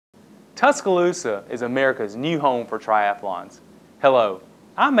Tuscaloosa is America's new home for triathlons. Hello,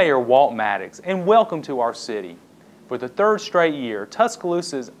 I'm Mayor Walt Madox, and welcome to our city. For the third straight year,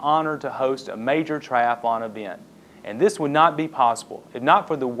 Tuscaloosa is honored to host a major triathlon event. And this would not be possible if not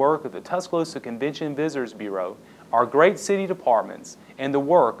for the work of the Tuscaloosa Convention and Visitors Bureau, our great city departments, and the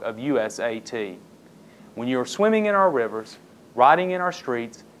work of USAT. When you are swimming in our rivers, riding in our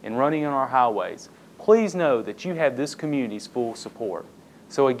streets, and running on our highways, please know that you have this community's full support.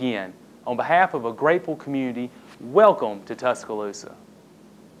 So again, on behalf of a grateful community, welcome to Tuscaloosa.